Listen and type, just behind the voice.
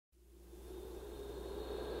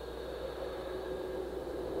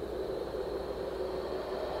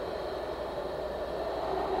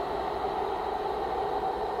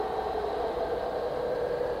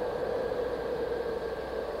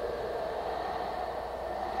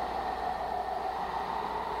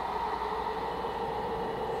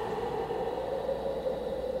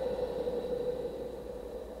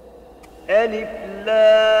ألف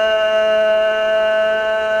لام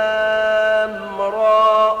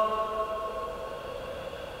را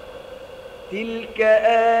تلك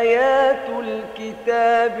آيات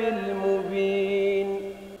الكتاب المبين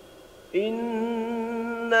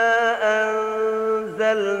إنا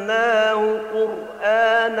أنزلناه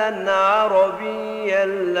قرآنا عربيا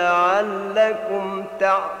لعلكم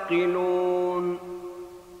تعقلون.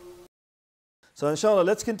 So inshallah,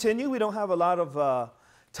 let's continue. We don't have a lot of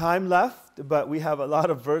time left, but we have a lot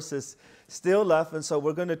of verses still left, and so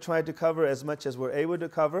we're going to try to cover as much as we're able to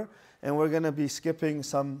cover, and we're going to be skipping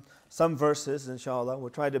some verses, inshallah. We'll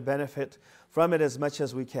try to benefit from it as much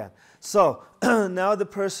as we can. So now the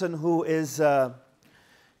person who is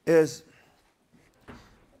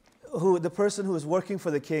working for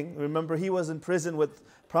the king. Remember, he was in prison with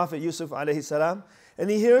Prophet Yusuf alayhi salam, and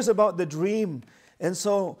he hears about the dream, and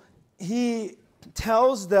so he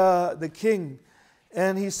tells the king,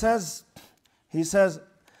 and he says,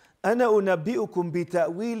 "Ana unabbi'ukum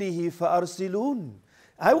bita'wilihi fa'arsilun."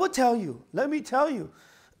 I will tell you. Let me tell you.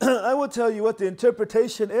 I will tell you what the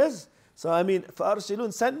interpretation is. So I mean,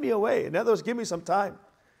 fa'arsilun, send me away. In other words, give me some time.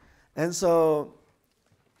 And so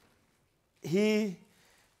he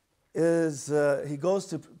goes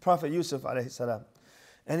to Prophet Yusuf alayhi salam,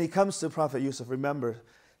 and he comes to Prophet Yusuf. Remember,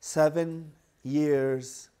 7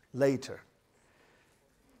 years later.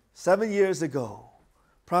 7 years ago,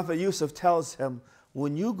 Prophet Yusuf tells him,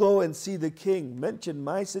 when you go and see the king, mention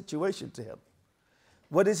my situation to him.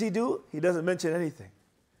 What does he do? He doesn't mention anything.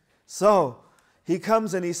 So he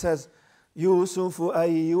comes and he says, Yusuf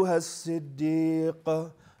ayyuha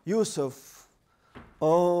siddiq. Yusuf,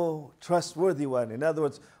 oh trustworthy one. In other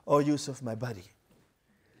words, oh Yusuf, my buddy.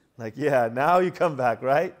 Like, yeah, now you come back,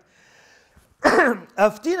 right?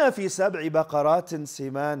 أفتنا في سبع بقرات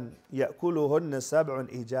سمان يأكلهن سبع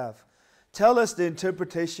إجاف. Tell us the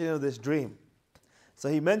interpretation of this dream. So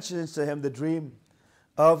he mentions to him the dream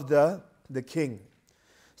of the king.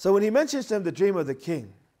 So when he mentions to him the dream of the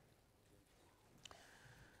king,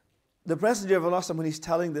 the Messenger of Allah, when he's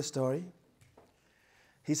telling this story,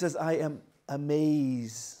 he says, I am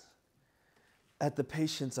amazed at the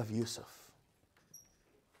patience of Yusuf.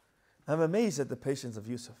 I'm amazed at the patience of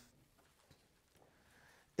Yusuf.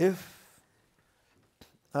 If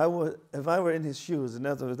I were in his shoes, in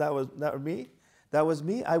other words, that was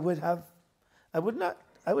me, I would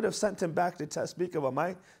have sent him back to speak about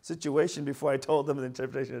my situation before I told them the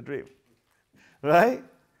interpretation of the dream. Right?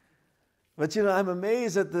 But I'm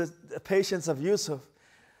amazed at the patience of Yusuf.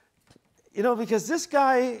 Because this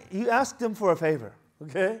guy, you asked him for a favor,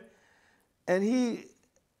 okay? And he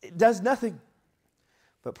does nothing.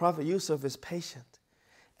 But Prophet Yusuf is patient.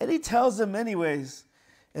 And he tells him anyways.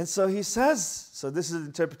 And so he says, so this is the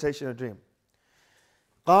interpretation of the dream.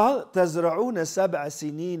 قال تزرعون سبع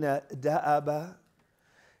سنين دأبا.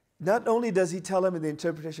 Not only does he tell him in the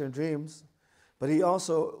interpretation of dreams, but he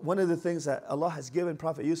also, one of the things that Allah has given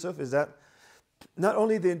Prophet Yusuf is that not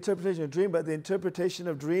only the interpretation of dream, but the interpretation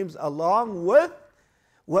of dreams along with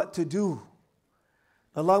what to do,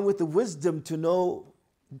 along with the wisdom to know,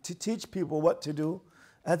 to teach people what to do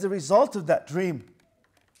as a result of that dream.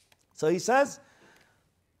 So he says,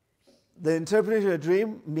 the interpretation of a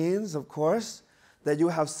dream means, of course, that you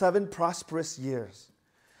have 7 prosperous years.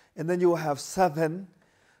 And then you will have 7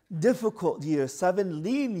 difficult years, 7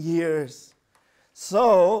 lean years.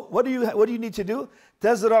 So, what do you need to do?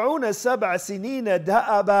 تَزْرَعُونَ سَبْعَ سِنِينَ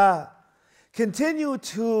دَأَبًا. Continue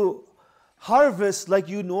to harvest like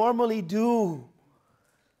you normally do.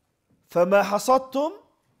 فَمَا حَصَدْتُمْ.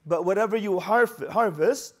 But whatever you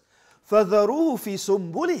harvest, فَذَرُوهُ فِي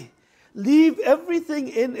سُنْبُلِهِ. Leave everything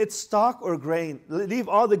in its stalk or grain. Leave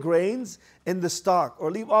all the grains in the stalk,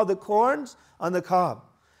 or leave all the corns on the cob.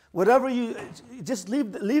 Whatever you, just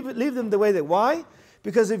leave them the way they. Why?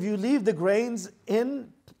 Because if you leave the grains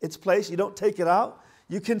in its place, you don't take it out,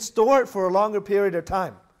 you can store it for a longer period of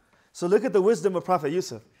time. So look at the wisdom of Prophet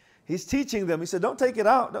Yusuf. He's teaching them. He said, don't take it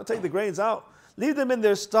out. Don't take the grains out. Leave them in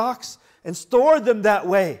their stalks and store them that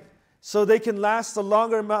way so they can last a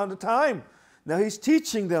longer amount of time. Now he's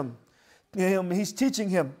teaching them. He's teaching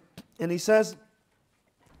him. And he says,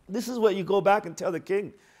 this is what you go back and tell the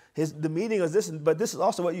king. The meaning is this, but this is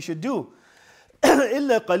also what you should do.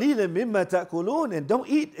 إِلَّا قَلِيلًا مِمَّا تَأْكُلُونَ. And don't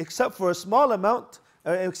eat except for a small amount,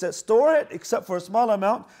 store it except for a small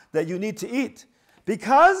amount that you need to eat.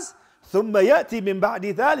 Because ثُمَّ يَأْتِي مِن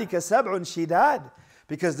بَعْدِ ذَلِكَ سَبْعٌ شِدَادٌ.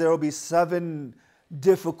 Because there will be 7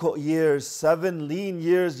 difficult years, 7 lean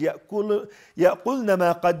years. يَأْكُلْنَ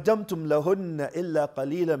مَا قَدَّمْتُمْ لَهُنَّ إِلَّا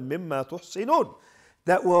قَلِيلًا مِمَّا تُحْصِنُونَ.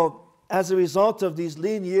 That will, as a result of these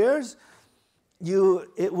lean years,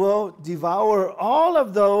 it will devour all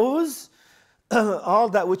of those all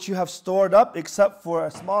that which you have stored up, except for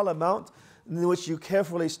a small amount in which you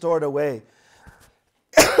carefully stored away.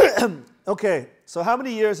 Okay, so how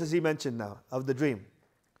many years has he mentioned now of the dream?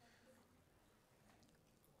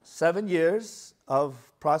 7 years of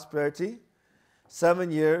prosperity,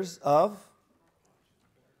 7 years of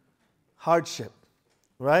hardship,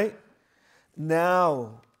 right?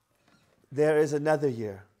 Now, there is another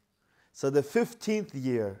year. So the 15th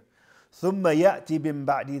year, ثم يأتي من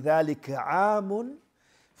بعد ذلك عام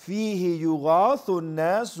فيه يغاث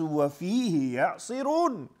الناس وفيه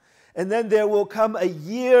يعصرون. And then there will come a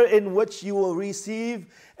year in which you will receive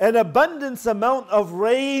an abundance amount of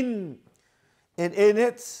rain. And in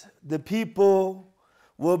it, the people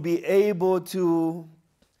will be able to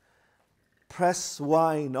press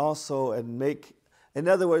wine also and make, in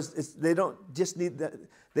other words, they don't just need that,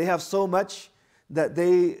 they have so much that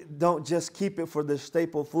they don't just keep it for the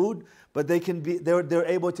staple food, but they're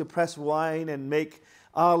able to press wine and make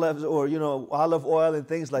olives or olive oil and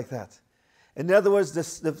things like that. In other words, the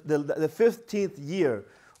 15th year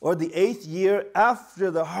or the 8th year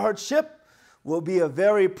after the hardship will be a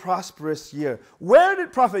very prosperous year. Where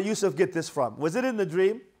did Prophet Yusuf get this from? Was it in the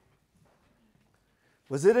dream?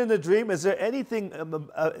 Was it in the dream? Is there anything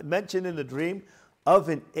mentioned in the dream of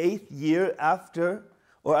an 8th year after,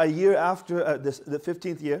 or a year after the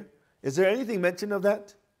 15th year? Is there anything mentioned of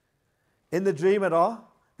that in the dream at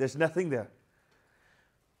all? There's nothing there.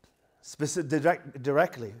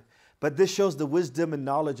 Directly. But this shows the wisdom and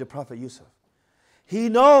knowledge of Prophet Yusuf. He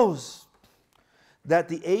knows that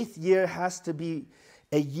the 8th year has to be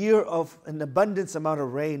a year of an abundance amount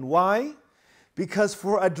of rain. Why? Because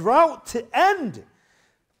for a drought to end,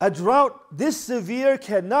 a drought this severe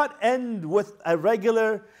cannot end with a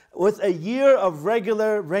year of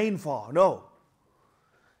regular rainfall. No.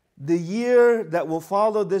 The year that will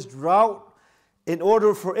follow this drought, in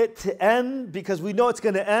order for it to end, because we know it's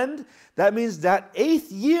going to end, that means that 8th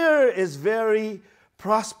year is very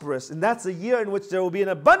prosperous. And that's a year in which there will be an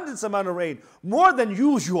abundance amount of rain, more than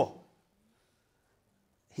usual.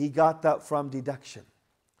 He got that from deduction.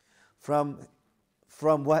 From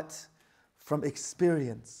what? From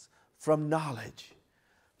experience, from knowledge,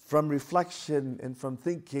 from reflection, and from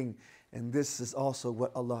thinking. And this is also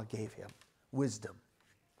what Allah gave him, wisdom.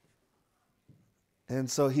 And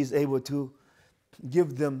so he's able to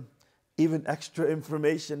give them even extra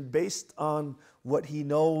information based on what he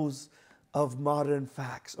knows of modern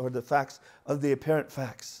facts, or the facts of the apparent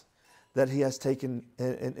facts that he has taken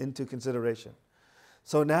into consideration.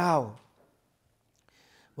 So now,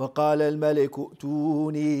 وَقَالَ الْمَلِكُ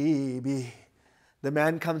ائْتُونِي بِهِ. The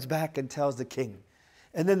man comes back and tells the king.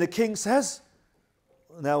 And then the king says,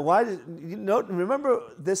 now remember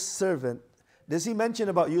this servant, does he mention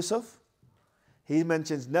about Yusuf? He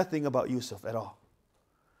mentions nothing about Yusuf at all.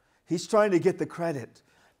 He's trying to get the credit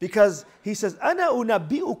because he says, "Ana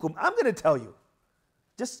unabbi'ukum." I'm going to tell you.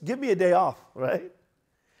 Just give me a day off, right?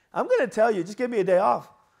 I'm going to tell you, just give me a day off.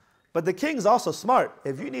 But the king's also smart.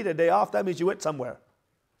 If you need a day off, that means you went somewhere.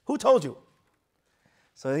 Who told you?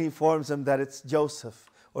 So he informs him that it's Joseph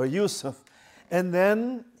or Yusuf. And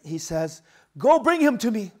then he says, "Go bring him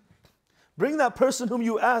to me. Bring that person whom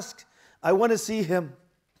you asked. I want to see him."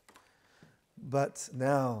 But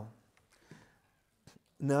now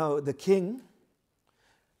the king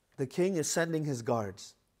is sending his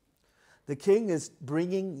guards. The king is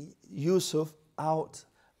bringing Yusuf out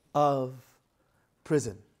of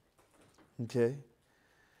prison. Okay?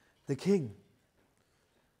 The king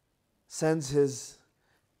sends his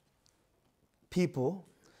people,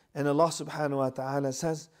 and Allah subhanahu wa ta'ala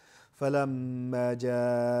says, فَلَمَّا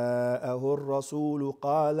جَاءَهُ الرَّسُولُ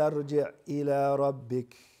قَالَ ارْجِعْ إِلَىٰ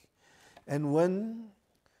رَبِّكَ. And when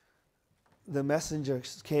the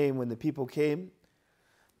messengers came, when the people came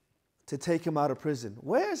to take him out of prison,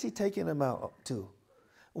 where is he taking him out to?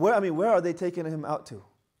 Where are they taking him out to?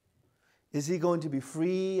 Is he going to be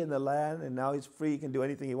free in the land and now he's free, he can do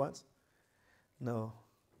anything he wants? No.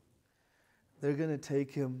 They're going to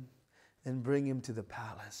take him and bring him to the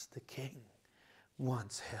palace. The king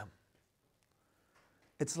wants him.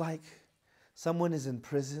 It's like someone is in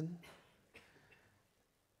prison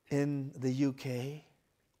in the UK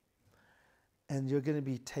and you're going to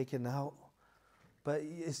be taken out. But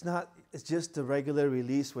it's just a regular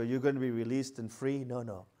release where you're going to be released and free.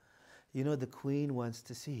 No. You know, the queen wants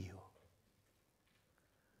to see you.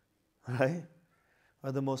 Right?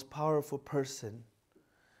 Or the most powerful person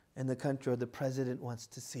in the country, or the president wants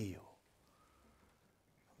to see you.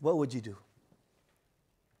 What would you do?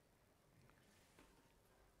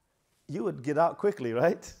 You would get out quickly,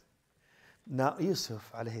 right? Now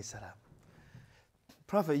Yusuf alayhi salam.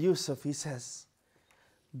 Prophet Yusuf, he says,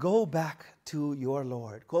 go back to your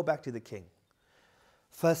Lord. Go back to the king.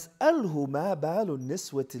 فَاسْأَلْهُ مَا بَالُ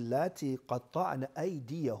النِّسْوَةِ اللَّاتِي قَطَّعْنَ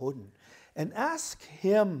أَيْدِيَهُنَّ. And ask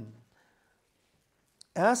him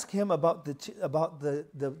about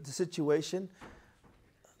the situation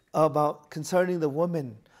about concerning the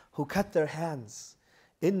women who cut their hands.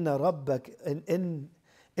 Inna Rabbi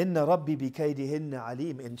bikaydihinna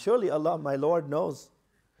alim. And surely Allah, my Lord, knows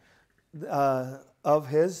of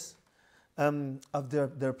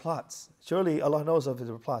their plots. Surely Allah knows of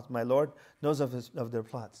their plots. My Lord knows of their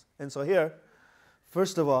plots. And so here,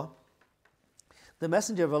 first of all, the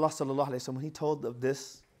Messenger of Allah sallallahu alaihi wasallam, when he told of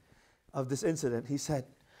this incident, he said,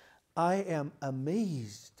 I am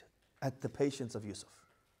amazed at the patience of Yusuf.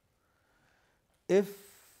 If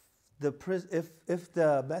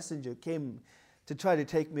the messenger came to try to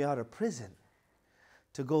take me out of prison,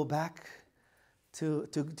 to go back to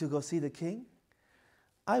go see the king,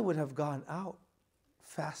 I would have gone out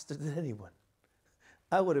faster than anyone.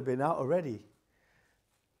 I would have been out already.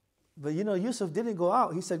 But Yusuf didn't go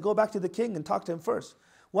out. He said, go back to the king and talk to him first.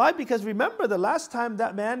 Why? Because remember, the last time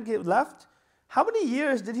that man left, how many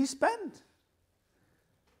years did he spend?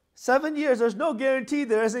 7 years. There's no guarantee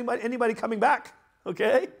there is anybody coming back.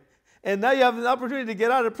 Okay? And now you have an opportunity to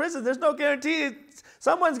get out of prison. There's no guarantee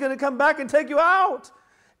someone's going to come back and take you out.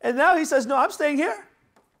 And now he says, no, I'm staying here.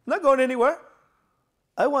 I'm not going anywhere.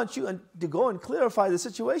 I want you to go and clarify the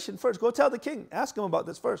situation first. Go tell the king. Ask him about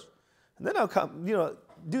this first. And then I'll come,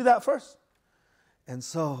 do that first. And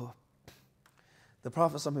so the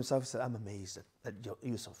Prophet himself said, I'm amazed at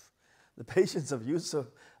Yusuf. The patience of Yusuf.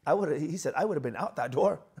 He said, I would have been out that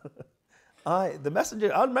door. Our messenger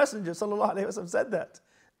sallallahu alaihi wasallam said that.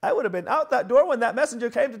 I would have been out that door when that messenger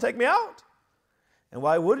came to take me out. And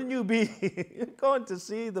why wouldn't you be? You're going to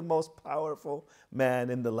see the most powerful man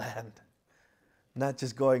in the land. Not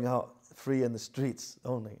just going out free in the streets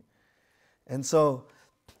only. And so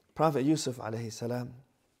Prophet Yusuf alayhi salam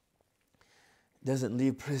doesn't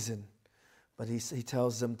leave prison, but he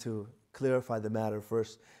tells them to clarify the matter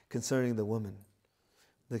first concerning the woman,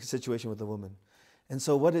 the situation with the woman. And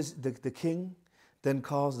so what is the king then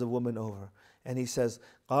calls the woman over, and he says,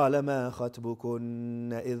 قَالَ مَا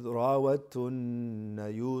خَطْبُكُنَّ إِذْ رَاوَدْتُنَّ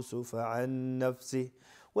يُوسُفَ عَنْ نَفْسِهِ.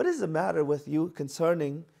 What is the matter with you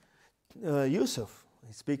concerning Yusuf?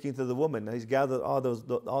 He's speaking to the woman. He's gathered all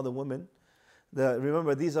the women.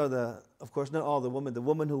 Remember, these are of course, not all the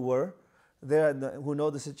women who were there, who know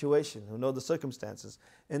the situation, who know the circumstances.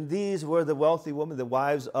 And these were the wealthy women, the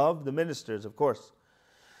wives of the ministers, of course.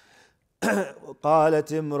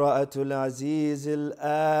 قالت امرأة العزيز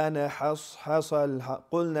الآن حصل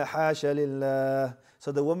قلنا حاشا لله.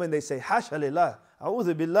 So the women, they say, حاشا لله,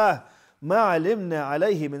 أعوذ بالله ما علمنا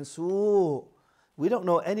عليه من سوء. We don't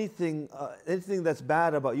know anything that's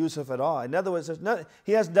bad about Yusuf at all. In other words,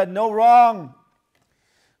 he has done no wrong.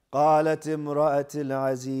 قالت امرأة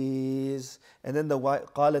العزيز. And then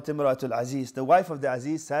قالت امرأة العزيز, the wife of the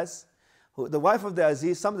Aziz says, the wife of the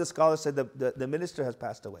Aziz, some of the scholars said the minister has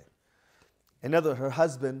passed away. Her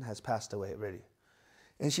husband has passed away already.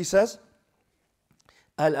 And she says,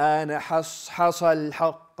 الآن حصل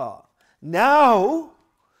الحق. Now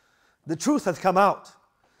the truth has come out.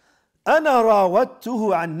 أنا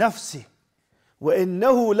راودته عن نفسي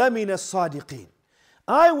وإنه لمن الصادقين.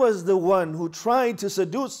 I was the one who tried to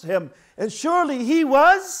seduce him, and surely he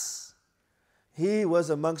was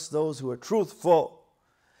amongst those who are truthful.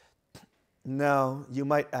 Now you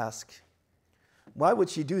might ask, why would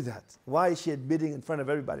she do that? Why is she admitting in front of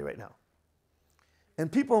everybody right now?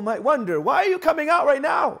 And people might wonder, why are you coming out right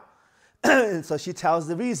now? And so she tells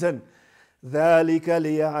the reason. ذَلِكَ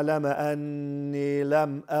لِيَعْلَمَ أَنِّي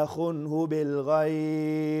لَمْ أَخُنْهُ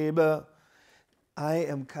بِالْغَيْبِ. I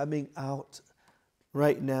am coming out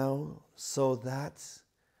right now so that,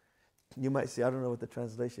 you might see, I don't know what the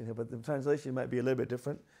translation here, but the translation might be a little bit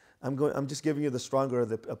different. I'm just giving you the stronger of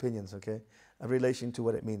the opinions, okay, in relation to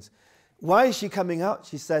what it means. Why is she coming out?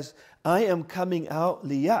 She says, I am coming out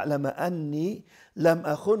لِيَعْلَمَ أَنِّي لَمْ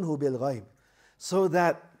أَخُنْهُ بِالْغَيْبِ. So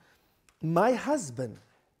that my husband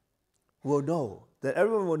will know, that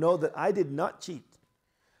everyone will know that I did not cheat.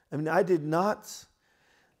 I did not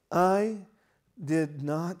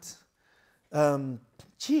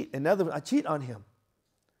cheat. In other words, I cheat on him.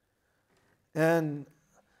 And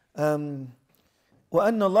وَأَنَّ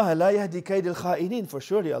اللَّهَ لَا يَهْدِي كَيْدَ الْخَائِنِينَ. For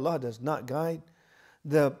surely Allah does not guide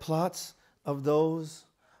the plots of those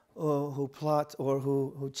who plot or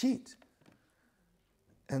who cheat.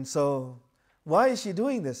 And so, why is she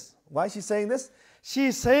doing this? Why is she saying this?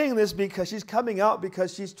 She's saying this because she's coming out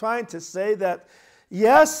because she's trying to say that,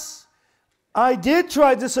 yes, I did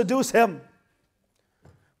try to seduce him,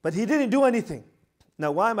 but he didn't do anything.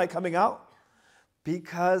 Now, why am I coming out?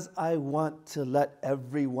 Because I want to let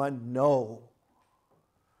everyone know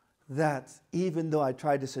that even though I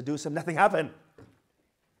tried to seduce him, nothing happened.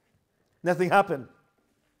 Nothing happened.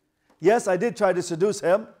 Yes, I did try to seduce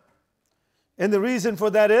him. And the reason for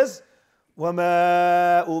that is,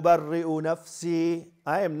 وَمَا أُبَرِّئُ نَفْسِي.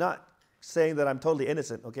 I am not saying that I'm totally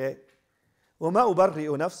innocent, okay? وَمَا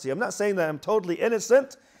أُبَرِّئُ نَفْسِي. I'm not saying that I'm totally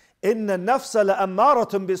innocent. إِنَّ النَّفْسَ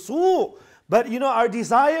لَأَمَّارَةٌ بِسُوءٍ. But you know, our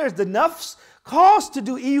desires, the nafs, cause to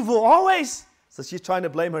do evil always. So she's trying to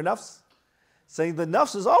blame her nafs, saying the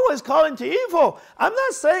nafs is always calling to evil. I'm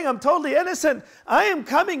not saying I'm totally innocent. I am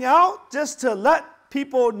coming out just to let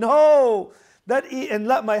people know that, and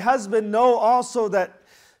let my husband know also that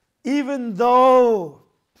even though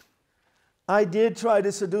I did try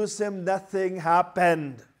to seduce him, nothing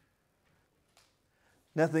happened.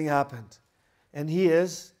 Nothing happened. And he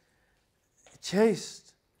is chaste.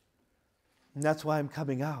 And that's why I'm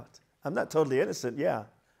coming out. I'm not totally innocent, yeah.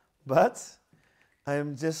 But I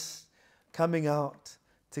am just coming out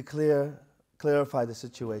to clarify the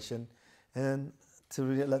situation and to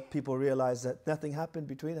let people realize that nothing happened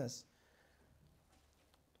between us.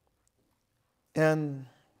 And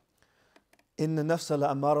إِنَّ النَّفْسَ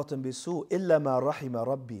لَأَمَّارَةٌ بِسُوءٍ إِلَّا مَا رَحِمَ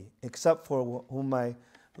رَبِّي. Except for whom my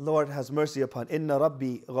Lord has mercy upon. إِنَّ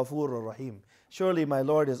رَبِّي غَفُورٌ رَحِيمٌ. Surely my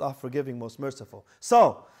Lord is oft forgiving, most merciful.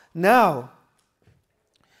 So, now,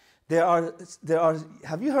 there are,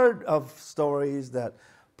 have you heard of stories that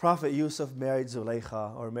Prophet Yusuf married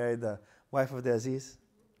Zulaykha or married the wife of the Aziz?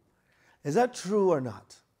 Is that true or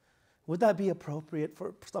not? Would that be appropriate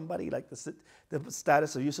for somebody like the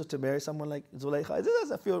status of Yusuf to marry someone like Zulaykha?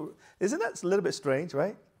 Isn't that a little bit strange,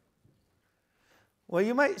 right? Well,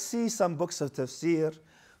 you might see some books of tafsir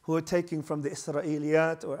who are taking from the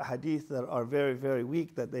Israeliyat or hadith that are very, very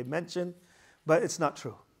weak that they mention, but it's not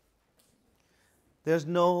true. There's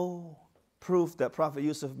no proof that Prophet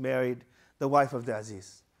Yusuf married the wife of the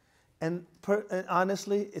Aziz. And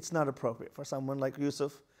honestly, it's not appropriate for someone like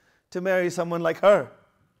Yusuf to marry someone like her.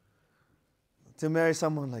 To marry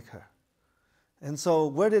someone like her. And so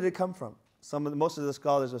where did it come from? Most of the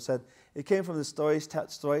scholars have said it came from the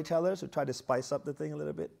storytellers who tried to spice up the thing a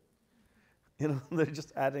little bit. You know, they're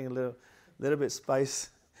just adding a little bit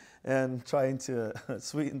spice and trying to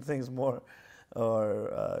sweeten things more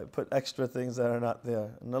or put extra things that are not there.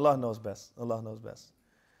 And Allah knows best. Allah knows best.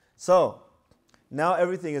 So, now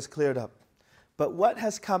everything is cleared up. But what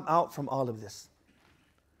has come out from all of this?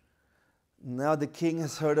 Now the king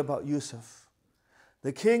has heard about Yusuf.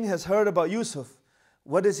 The king has heard about Yusuf.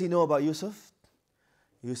 What does he know about Yusuf?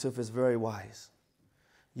 Yusuf is very wise.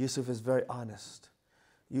 Yusuf is very honest.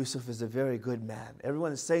 Yusuf is a very good man.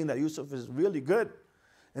 Everyone is saying that Yusuf is really good.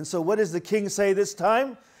 And so what does the king say this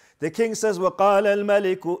time? The king says, وَقَالَ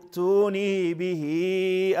الْمَلِكُ ائْتُونِي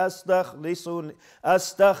بِهِ أَسْتَخْلِصْهُ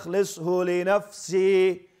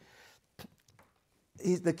لِنَفْسِي.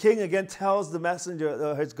 The king again tells the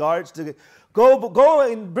messenger, his guards, to go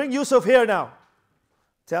and bring Yusuf here now.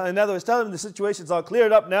 In other words, tell him the situation's all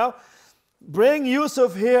cleared up now. Bring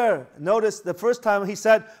Yusuf here. Notice the first time he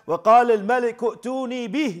said, وَقَالَ الْمَلِكُ ائْتُونِي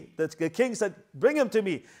بِهِ. The king said, bring him to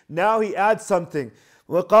me. Now he adds something.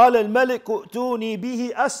 وَقَالَ الْمَلِكُ ائْتُونِي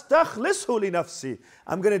بِهِ أَسْتَخْلِصْهُ لِنَفْسِي.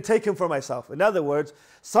 I'm going to take him for myself. In other words,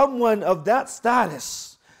 someone of that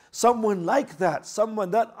status, someone like that,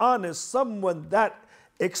 someone that honest, someone that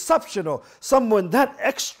exceptional, someone that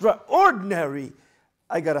extraordinary,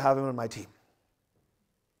 I got to have him on my team.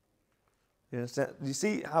 You understand? You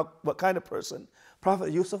see what kind of person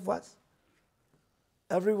Prophet Yusuf was?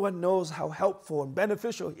 Everyone knows how helpful and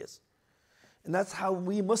beneficial he is. And that's how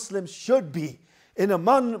we Muslims should be in a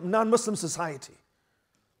non-Muslim society.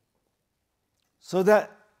 So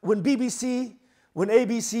that when BBC, when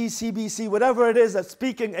ABC, CBC, whatever it is that's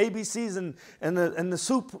speaking ABCs and the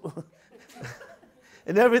soup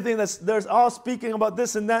and everything they're all speaking about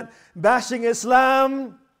this and that, bashing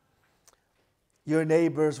Islam, your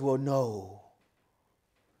neighbors will know.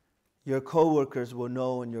 Your co-workers will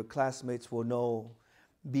know and your classmates will know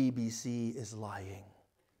BBC is lying.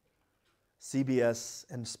 CBS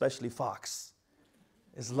and especially Fox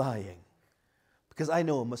is lying. Because I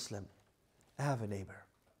know a Muslim. I have a neighbor.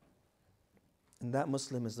 And that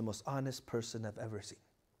Muslim is the most honest person I've ever seen.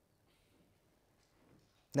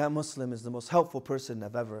 That Muslim is the most helpful person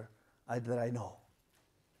that I know.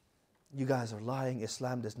 You guys are lying.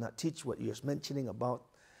 Islam does not teach what you're mentioning about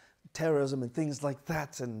terrorism and things like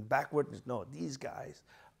that and backwardness. No, these guys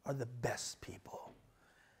are the best people.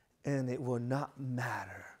 And it will not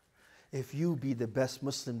matter if you be the best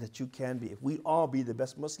Muslim that you can be. If we all be the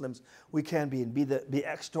best Muslims we can be and be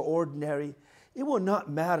extraordinary, it will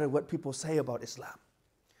not matter what people say about Islam.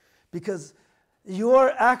 because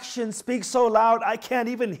your actions speak so loud, I can't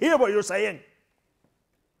even hear what you're saying.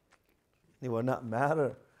 It will not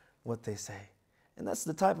matter what they say. And that's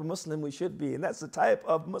the type of Muslim we should be. And that's the type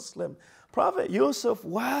of Muslim Prophet Yusuf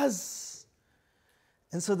was.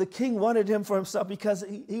 And so the king wanted him for himself because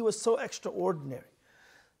he was so extraordinary.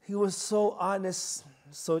 He was so honest,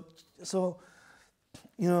 so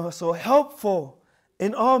helpful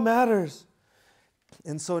in all matters.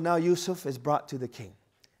 And so now Yusuf is brought to the king.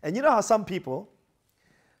 And you know how some people,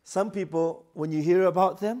 when you hear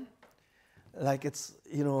about them, like it's,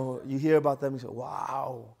 you hear about them, you say,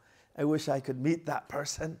 wow, I wish I could meet that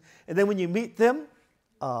person. And then when you meet them,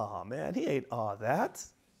 oh man, he ain't all that,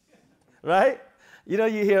 right? You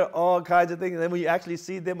hear all kinds of things. And then when you actually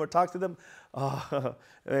see them or talk to them, oh,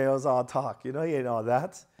 it was all talk. He ain't all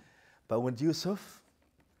that. But when Yusuf,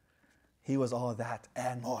 he was all that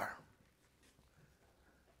and more.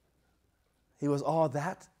 He was all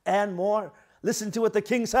that and more. Listen to what the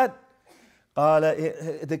king said.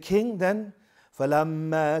 The king then,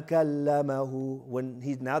 فَلَمَّا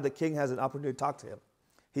كَلَّمَهُ, now the king has an opportunity to talk to him.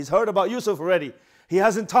 He's heard about Yusuf already. He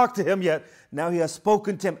hasn't talked to him yet. Now he has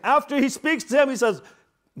spoken to him. After he speaks to him, he says,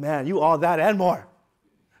 man, you all that and more.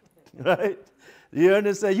 Right? You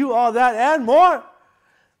understand? You all that and more.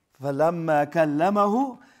 فَلَمَّا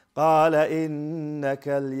كَلَّمَهُ قَالَ إِنَّكَ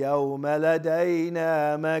الْيَوْمَ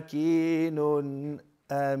لَدَيْنَا مَكِينٌ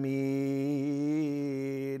أَمِينٌ.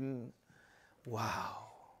 Wow.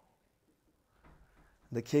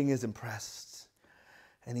 The king is impressed.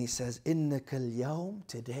 And he says, إِنَّكَ الْيَوْمَ,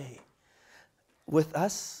 today, with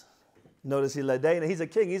us. Notice he's a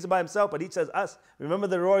king. He's by himself, but he says us. Remember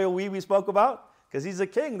the royal we spoke about? Because he's a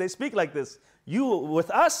king. They speak like this. You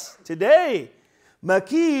with us today.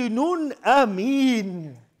 Makinun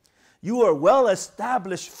amin. You are well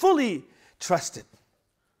established, fully trusted.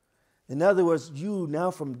 In other words, you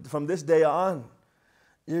now from this day on,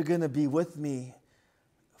 you're going to be with me,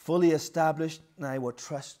 fully established, and I will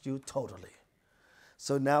trust you totally.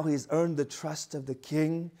 So now he's earned the trust of the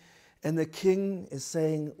king. And the king is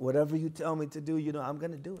saying, whatever you tell me to do, I'm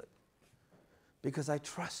going to do it. Because I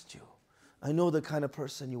trust you. I know the kind of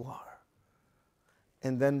person you are.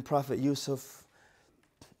 And then Prophet Yusuf,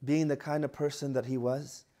 being the kind of person that he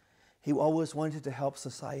was, he always wanted to help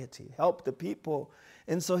society, help the people.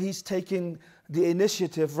 And so he's taking the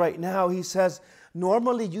initiative right now. He says,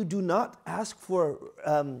 normally you do not ask for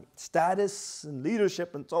status and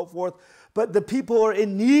leadership and so forth, but the people are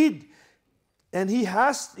in need. And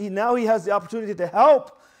now he has the opportunity to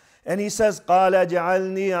help. And he says, قَالَ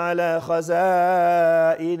جَعَلْنِي عَلَى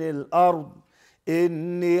خَزَائِنِ الْأَرْضِ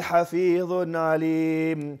إِنِّي حَفِيظٌ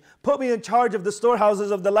عَلِيمٌ. Put me in charge of the storehouses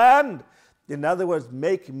of the land. In other words,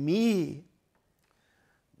 make me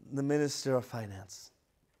the minister of finance.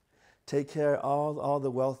 Take care of all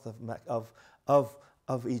the wealth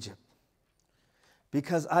of Egypt.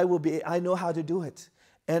 Because I know how to do it.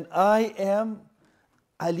 And I am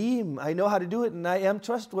Alim, I know how to do it, and I am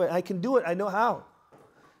trustworthy. I can do it, I know how.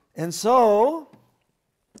 And so,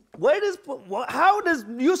 how does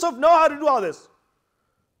Yusuf know how to do all this?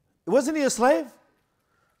 Wasn't he a slave?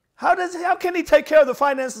 How can he take care of the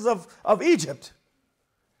finances of Egypt?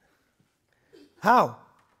 How?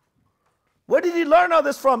 Where did he learn all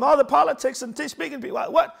this from? All the politics and speaking to people.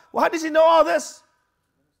 How does he know all this?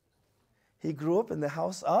 He grew up in the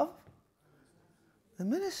house of the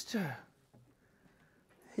minister.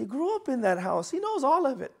 He grew up in that house. He knows all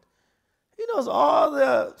of it. He knows all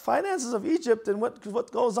the finances of Egypt and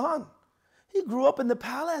what goes on. He grew up in the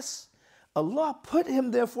palace. Allah put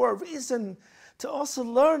him there for a reason, to also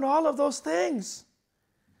learn all of those things.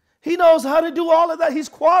 He knows how to do all of that. He's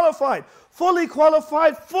qualified, fully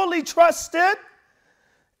trusted.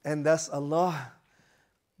 And thus Allah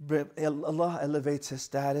elevates his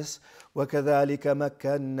status. وَكَذَلِكَ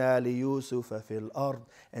مَكَّنَّا لِيُوسُفَ فِي الْأَرْضِ.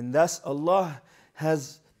 And thus Allah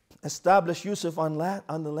has established Yusuf on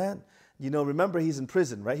the land. Remember he's in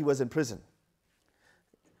prison, right? He was in prison.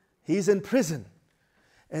 He's in prison.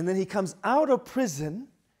 And then he comes out of prison.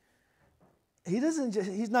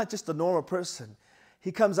 He's not just a normal person.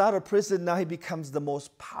 He comes out of prison, now he becomes the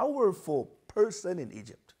most powerful person in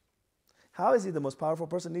Egypt. How is he the most powerful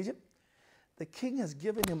person in Egypt? The king has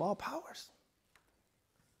given him all powers.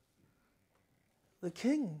 The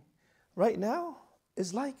king right now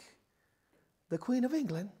is like the Queen of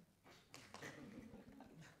England.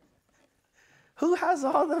 Who has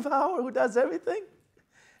all the power? Who does everything?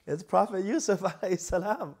 It's Prophet Yusuf alayhi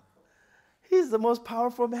salam. He's the most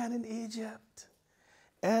powerful man in Egypt.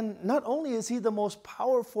 And not only is he the most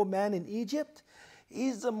powerful man in Egypt,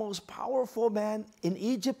 he's the most powerful man in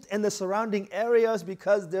Egypt and the surrounding areas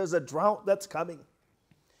because there's a drought that's coming.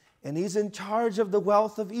 and he's in charge of the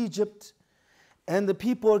wealth of Egypt. And the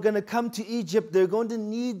people are going to come to Egypt. They're going to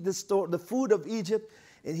need the food of Egypt,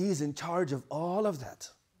 and he's in charge of all of that.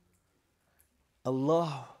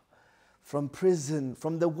 Allah, from prison,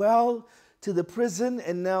 from the well to the prison,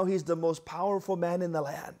 and now he's the most powerful man in the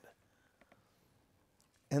land.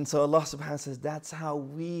 And so Allah subhanahu wa ta'ala says, that's how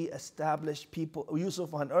we establish people,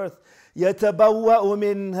 Yusuf on earth. يَتَبَوَّأُ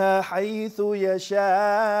مِنْهَا حَيْثُ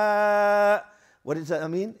يَشَاءُ. What does that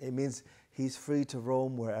mean? It means he's free to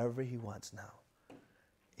roam wherever he wants now.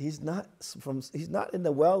 He's not in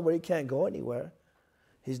the well where he can't go anywhere.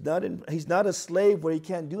 He's not a slave where he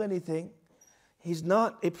can't do anything. He's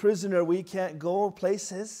not a prisoner where he can't go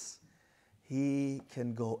places. He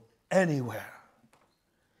can go anywhere.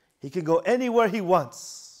 He can go anywhere he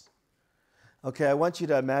wants. Okay, I want you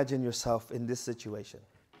to imagine yourself in this situation.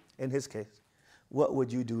 In his case, what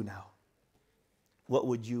would you do now? What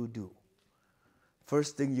would you do?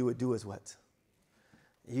 First thing you would do is what?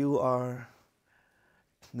 You are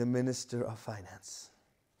the Minister of Finance,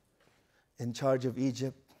 in charge of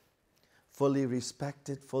Egypt, fully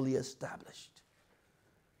respected, fully established.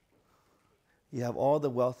 You have all the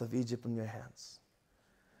wealth of Egypt in your hands.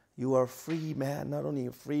 You are a free man, not only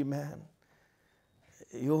a free man,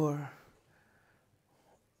 you're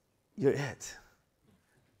it.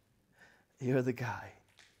 You're the guy.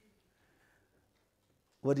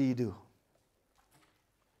 What do you do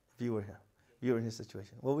if you were here? You were in his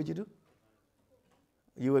situation. What would you do?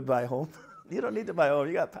 You would buy a home? You don't need to buy a home.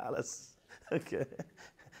 You got a palace. Okay.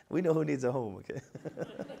 We know who needs a home, okay?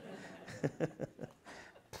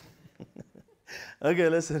 Okay,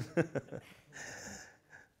 listen.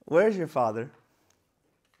 Where's your father?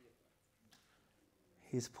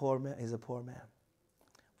 He's poor man. He's a poor man.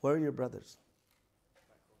 Where are your brothers?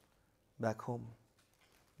 Back home.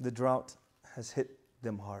 The drought has hit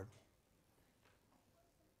them hard.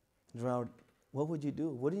 Drought. What would you do?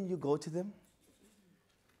 Wouldn't you go to them?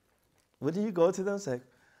 Wouldn't you go to them and say,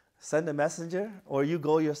 send a messenger, or you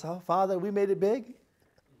go yourself? Father, we made it big.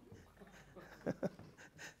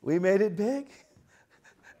 We made it big.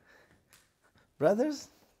 Brothers,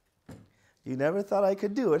 you never thought I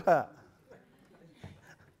could do it, huh?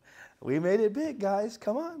 We made it big, guys.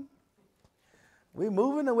 Come on. We're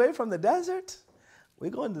moving away from the desert.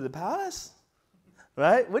 We're going to the palace.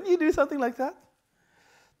 Right? Wouldn't you do something like that?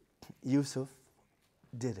 Yusuf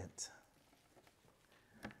didn't.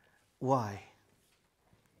 Why?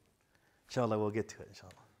 Inshallah, we'll get to it,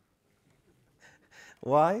 inshallah.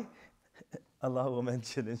 Why? Allah will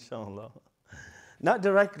mention, inshallah. Not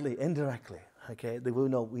directly, indirectly. Okay, we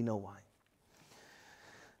know why.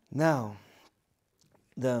 Now,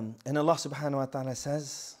 and Allah subhanahu wa ta'ala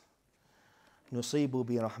says, نُصِيبُ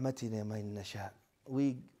بِرَحْمَتِنَا مَنْ نَشَاءُ.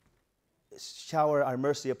 We shower our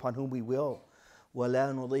mercy upon whom we will.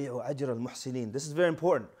 وَلَا نُضِيعُ أَجْرَ الْمُحْسِنِينَ. This is very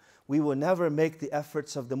important. We will never make the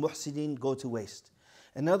efforts of the muhsineen go to waste.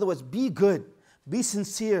 In other words, be good, be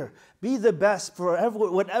sincere, be the best. For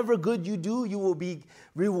whatever good you do, you will be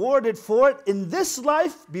rewarded for it in this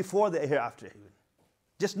life before the hereafter.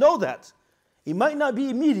 Just know that. It might not be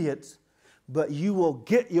immediate, but you will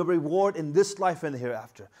get your reward in this life and the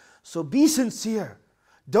hereafter. So be sincere.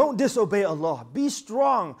 Don't disobey Allah. Be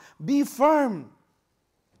strong. Be firm.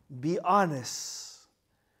 Be honest.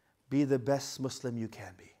 Be the best Muslim you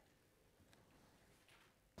can be.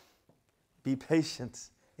 Be patient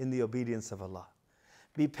in the obedience of Allah.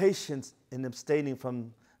 Be patient in abstaining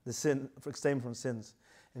from sins.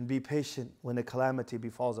 And be patient when a calamity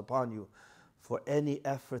befalls upon you. For any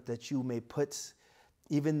effort that you may put,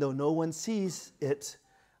 even though no one sees it,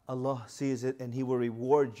 Allah sees it and He will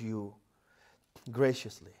reward you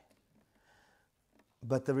graciously.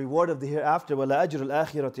 But the reward of the hereafter, وَلَا أَجْرُ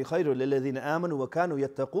الْآخِرَةِ خَيْرٌ لِلَّذِينَ آمَنُوا وَكَانُوا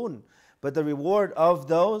يَتَّقُونَ. But the reward of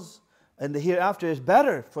those and the hereafter is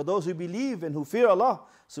better for those who believe and who fear Allah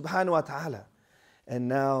subhanahu wa ta'ala. And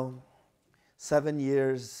now, 7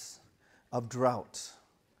 years of drought.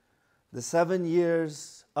 The 7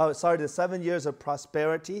 years of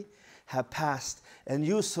prosperity have passed. And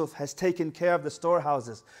Yusuf has taken care of the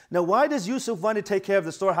storehouses. Now, why does Yusuf want to take care of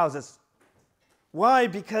the storehouses? Why?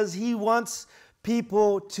 Because he wants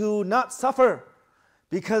people to not suffer.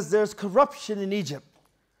 Because there's corruption in Egypt.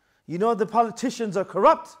 You know, the politicians are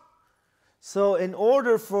corrupt. So in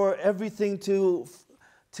order for everything to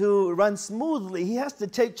run smoothly, he has to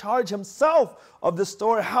take charge himself of the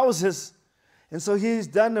storehouses. And so he's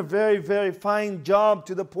done a very, very fine job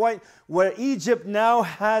to the point where Egypt now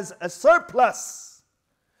has a surplus.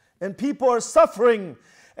 And people are suffering.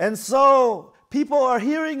 And so people are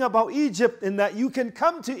hearing about Egypt, and that you can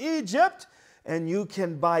come to Egypt and you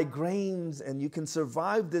can buy grains and you can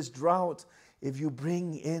survive this drought if you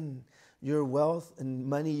bring in your wealth and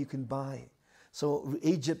money you can buy. So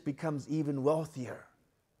Egypt becomes even wealthier.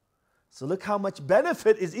 So look how much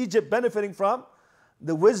benefit is Egypt benefiting from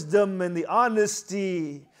the wisdom and the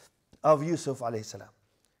honesty of Yusuf alayhi salam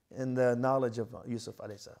and the knowledge of Yusuf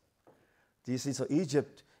alayhi salam. Do you see? So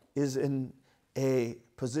Egypt is in a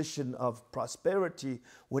position of prosperity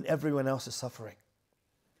when everyone else is suffering.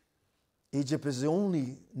 Egypt is the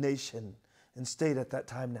only nation and state at that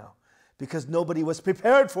time now, because nobody was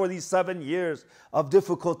prepared for these 7 years of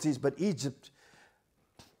difficulties, but Egypt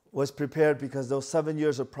was prepared because those 7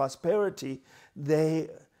 years of prosperity, Prophet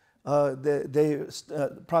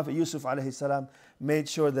Yusuf alayhi salam made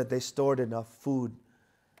sure that they stored enough food.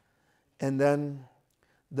 And then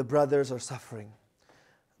the brothers are suffering.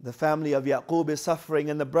 The family of Yaqub is suffering,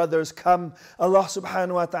 and the brothers come. Allah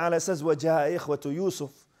subhanahu wa ta'ala says, وَجَاءَ إِخْوَةُ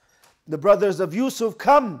Yusuf. The brothers of Yusuf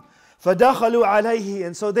come. فَدَخَلُوا عَلَيْهِ.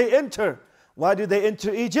 And so they enter. Why do they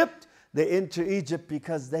enter Egypt? They enter Egypt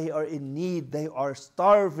because they are in need. They are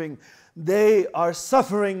starving. They are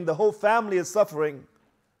suffering. The whole family is suffering.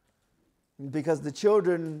 Because the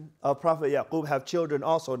children of Prophet Yaqub have children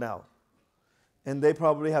also now. And they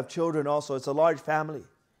probably have children also. It's a large family.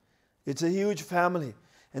 It's a huge family.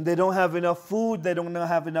 And they don't have enough food. They do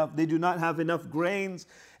not have enough grains.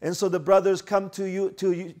 And so the brothers come to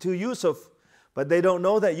Yusuf. But they don't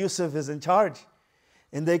know that Yusuf is in charge.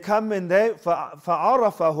 And they come and they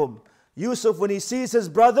فَعَرَفَهُمْ. Yusuf, when he sees his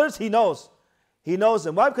brothers, he knows. He knows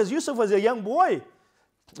them. Why? Because Yusuf was a young boy.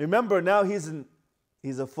 Remember, now he's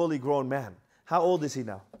a fully grown man. How old is he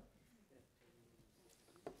now?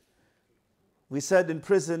 We said in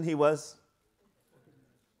prison he was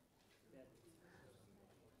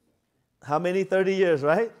how many? 30 years,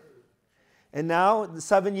 right? And now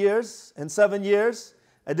 7 years and 7 years,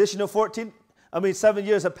 additional 7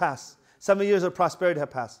 years have passed. 7 years of prosperity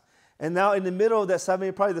have passed. And now in the middle of that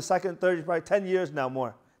 7, probably the second, third, probably 10 years now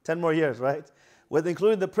more. 10 more years, right? With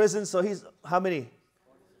including the prison, so he's how many?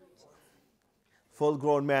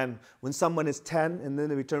 Full-grown man. When someone is 10 and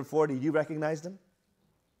then they turn 40, do you recognize them?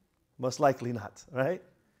 Most likely not, right?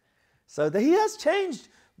 So he has changed,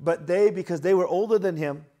 but because they were older than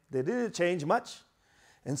him, they didn't change much.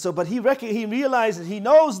 And so, but he realizes, he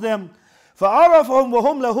knows them. فَعَرَفَهُمْ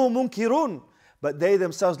وَهُمْ لَهُ مُنْكِرُونَ. But they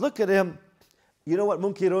themselves look at him. You know what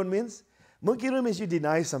munkirun means? Munkirun means you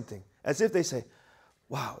deny something. As if they say,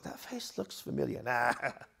 wow, that face looks familiar. Nah.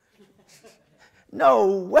 No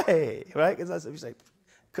way, right? Because that's what you say,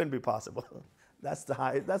 couldn't be possible. That's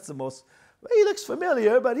the most, well, he looks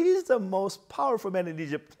familiar, but he's the most powerful man in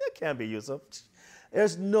Egypt. It can't be Yusuf.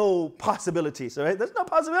 There's no possibilities, right? There's no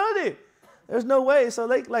possibility. There's no way. So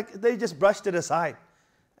they just brushed it aside.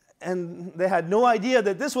 And they had no idea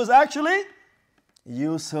that this was actually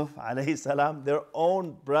Yusuf alayhi salam, their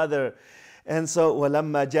own brother. And so,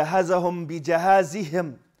 وَلَمَّا جَهَزَهُمْ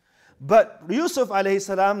بِجَهَازِهِمْ. But Yusuf alayhi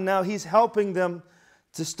salam, now he's helping them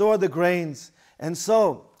to store the grains. And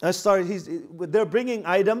so, they're bringing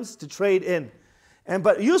items to trade in.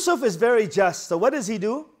 But Yusuf is very just. So what does he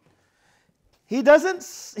do? He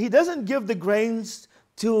doesn't give the grains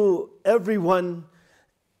to everyone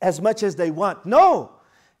as much as they want. No.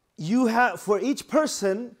 For each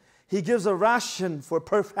person, he gives a ration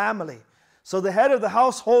per family. So the head of the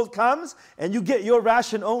household comes and you get your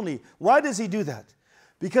ration only. Why does he do that?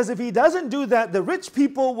 Because if he doesn't do that, the rich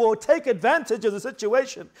people will take advantage of the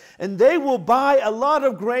situation. And they will buy a lot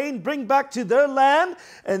of grain, bring back to their land,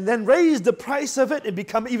 and then raise the price of it and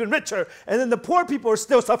become even richer. And then the poor people are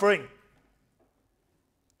still suffering.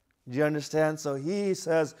 Do you understand? So he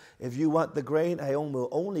says, if you want the grain, I will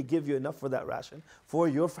only give you enough for that ration for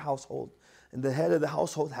your household. And the head of the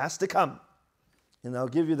household has to come. And I'll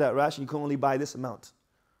give you that ration. You can only buy this amount.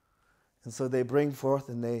 And so they bring forth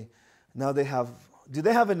and do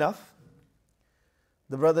they have enough?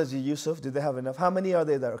 The brothers of Yusuf, do they have enough? How many are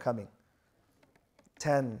they that are coming?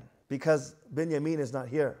 10. Because Benjamin is not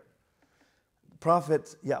here.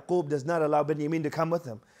 Prophet Yaqub does not allow Benjamin to come with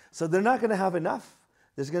him. So they're not going to have enough.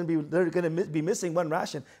 They're going to be missing one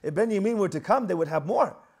ration. If Benjamin were to come, they would have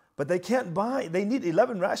more. But they can't buy. They need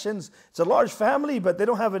 11 rations. It's a large family, but they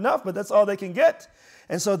don't have enough. But that's all they can get.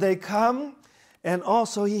 And so they come, and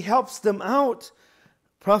also he helps them out.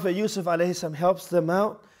 Prophet Yusuf alayhi salam helps them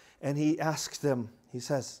out, and he asks them. He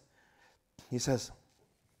says,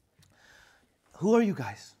 "Who are you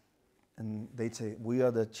guys?" And they say, "We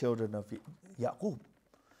are the children of Yaqub."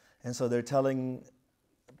 And so they're telling.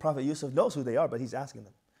 Prophet Yusuf knows who they are, but he's asking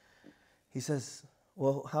them. He says,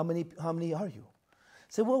 "Well, how many are you?"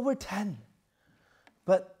 Say, "Well, we're 10,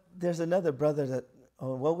 but there's another brother that.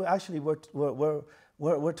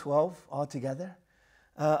 We're 12 altogether.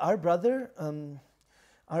 Our brother,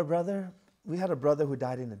 we had a brother who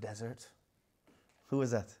died in the desert. Who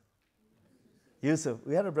was that? Yusuf.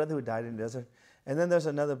 We had a brother who died in the desert. And then there's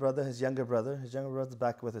another brother, his younger brother's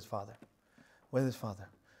back with his father.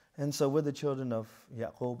 And so we're the children of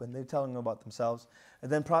Yaqub, and they're telling them about themselves.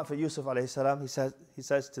 And then Prophet Yusuf alayhi salam, he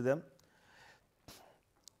says to them,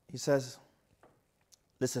 he says,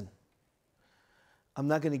 listen, I'm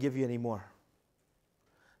not going to give you any more.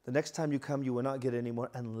 The next time you come, you will not get any more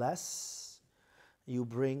unless you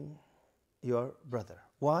bring your brother.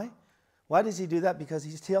 Why? Why does he do that? Because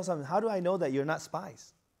he tells them, how do I know that you're not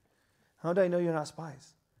spies? How do I know you're not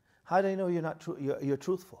spies? How do I know you're not you're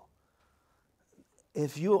truthful?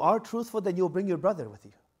 If you are truthful, then you'll bring your brother with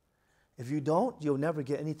you. If you don't, you'll never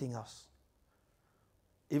get anything else.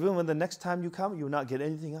 Even when the next time you come, you'll not get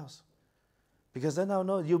anything else. Because then I'll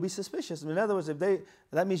know you'll be suspicious. In other words,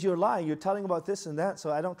 that means you're lying. You're telling about this and that,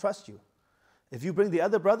 so I don't trust you. If you bring the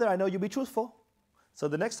other brother, I know you'll be truthful. So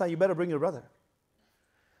the next time you better bring your brother.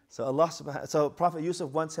 So Prophet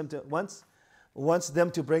Yusuf wants them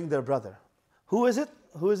to bring their brother. Who is it?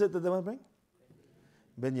 Who is it that they want to bring?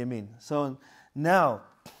 Benjamin. So now,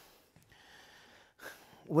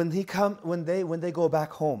 when they go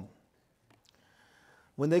back home,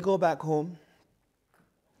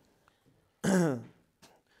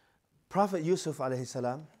 Prophet Yusuf alayhi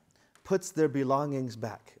salam puts their belongings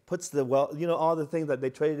back. Puts all the things that they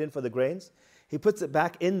traded in for the grains. He puts it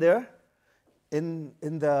back in there, on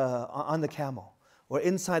the camel, or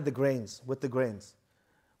inside the grains, with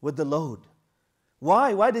the load.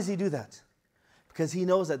 Why? Why does he do that? Because he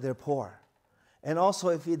knows that they're poor. And also,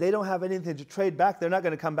 if they don't have anything to trade back, they're not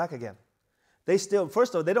going to come back again. First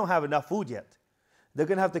of all, they don't have enough food yet. They're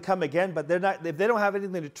going to have to come again, but if they don't have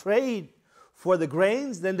anything to trade for the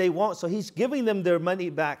grains, then they won't. So he's giving them their money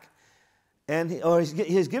back.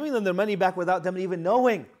 He's giving them their money back without them even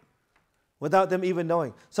knowing.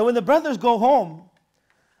 So when the brothers go home,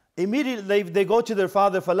 immediately they go to their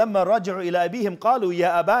father. فَلَمَّا رَجَعُوا إِلَىٰ أَبِيهِمْ قَالُوا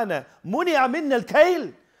يَا أَبَانَا مُنِعَ مِنَّا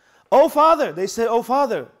الْكَيْلِ. Oh Father, they say, oh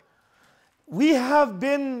Father, we have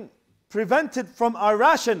been prevented from our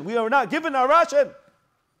ration. We are not given our ration.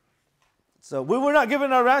 So we were not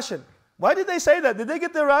given our ration. Why did they say that? Did they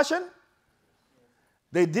get their ration?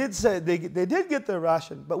 They did say they did get their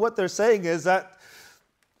ration. But what they're saying is that,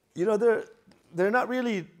 they're not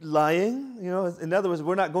really lying. In other words,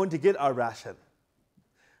 we're not going to get our ration.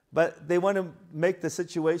 But they want to make the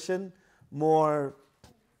situation more,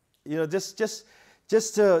 just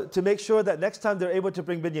to make sure that next time they're able to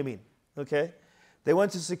bring Benjamin. Okay? They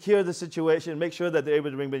want to secure the situation, make sure that they're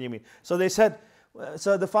able to bring Benjamin. So they said,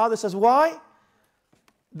 so the father says, why?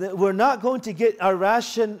 We're not going to get our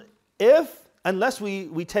ration unless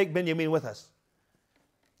we take Benjamin with us.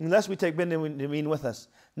 Unless we take Benjamin with us.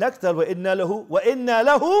 Next, وَإِنَّا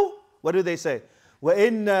لَهُ, what do they say?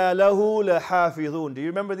 وَإِنَّا لَهُ لَحَافِظُونَ. Do you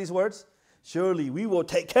remember these words? Surely we will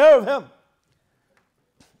take care of him.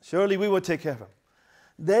 Surely we will take care of him.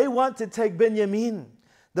 They want to take Benjamin.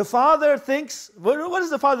 The father thinks, what does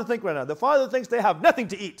the father think right now? The father thinks they have nothing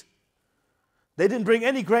to eat. They didn't bring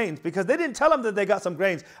any grains because they didn't tell them that they got some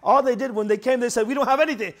grains. All they did when they came, they said, we don't have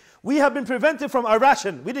anything. We have been prevented from our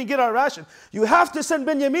ration. We didn't get our ration. You have to send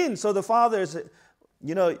Benjamin. So the father is, the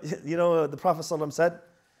Prophet ﷺ said,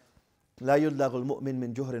 لا يلدغ المؤمن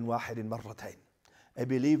من جهر واحد مرتين. A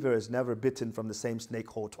believer is never bitten from the same snake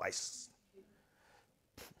hole twice.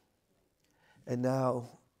 And now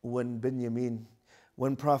when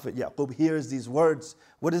Prophet Yaqub hears these words,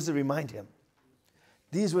 what does it remind him?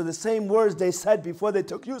 These were the same words they said before they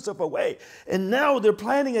took Yusuf away. And now they're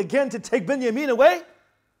planning again to take Benjamin away?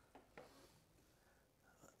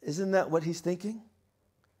 Isn't that what he's thinking?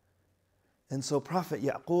 And so Prophet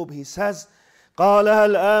Yaqub, he says, قال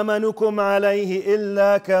هل آمنكم عليه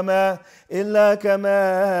إلا كما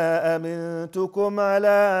أمنتكم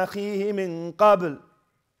على أخيه من قبل.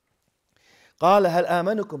 قال هل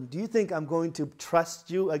آمنكم. Do you think I'm going to trust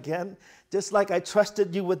you again? Just like I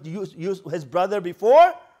trusted you with his brother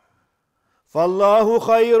before? فَاللَّهُ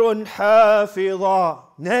خَيْرٌ حَافِظًا.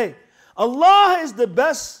 Nay, Allah is the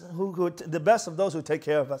best of those who take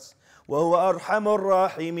care of us. وَهُوَ أَرْحَمُ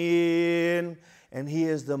الرَّاحِمِينَ. And He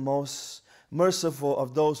is the most merciful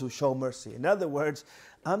of those who show mercy. In other words,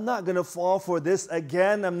 I'm not going to fall for this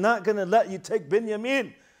again. I'm not going to let you take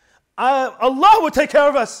Benjamin. Allah will take care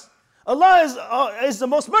of us. Allah is the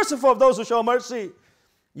most merciful of those who show mercy.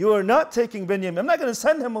 You are not taking Benjamin. I'm not going to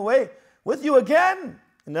send him away with you again.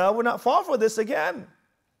 No, we'll not fall for this again.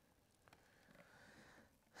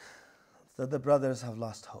 So the brothers have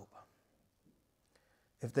lost hope.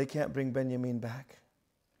 If they can't bring Benjamin back,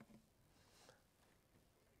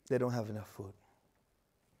 they don't have enough food.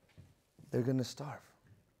 they're going to starve.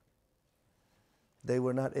 They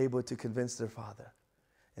were not able to convince their father.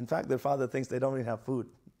 In fact, their father thinks they don't even have food.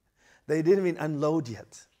 They didn't even unload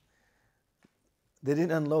yet. They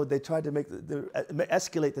didn't unload. They tried to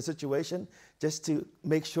escalate the situation just to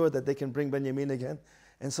make sure that they can bring Benjamin again.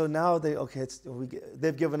 And so now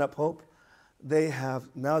they've given up hope.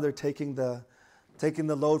 Now they're taking the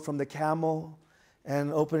load from the camel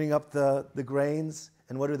and opening up the grains.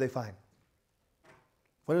 And what do they find?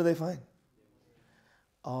 What do they find?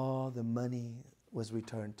 All the money was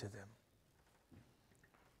returned to them.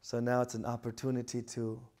 So now it's an opportunity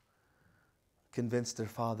to convince their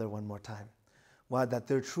father one more time. Why? That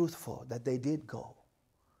they're truthful, that they did go.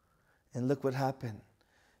 And look what happened.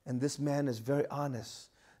 And this man is very honest.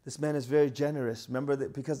 This man is very generous. Remember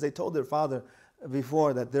that, because they told their father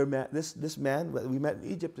before that this man that we met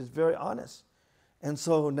in Egypt is very honest. And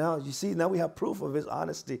so now, you see, now we have proof of his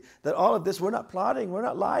honesty. That all of this, we're not plotting, we're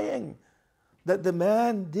not lying. That the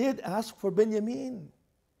man did ask for Benjamin.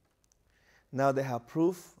 Now they have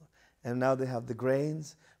proof, and now they have the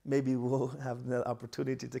grains. Maybe we'll have the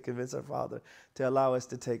opportunity to convince our father to allow us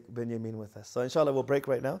to take Benjamin with us. So inshallah, we'll break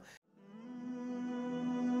right now.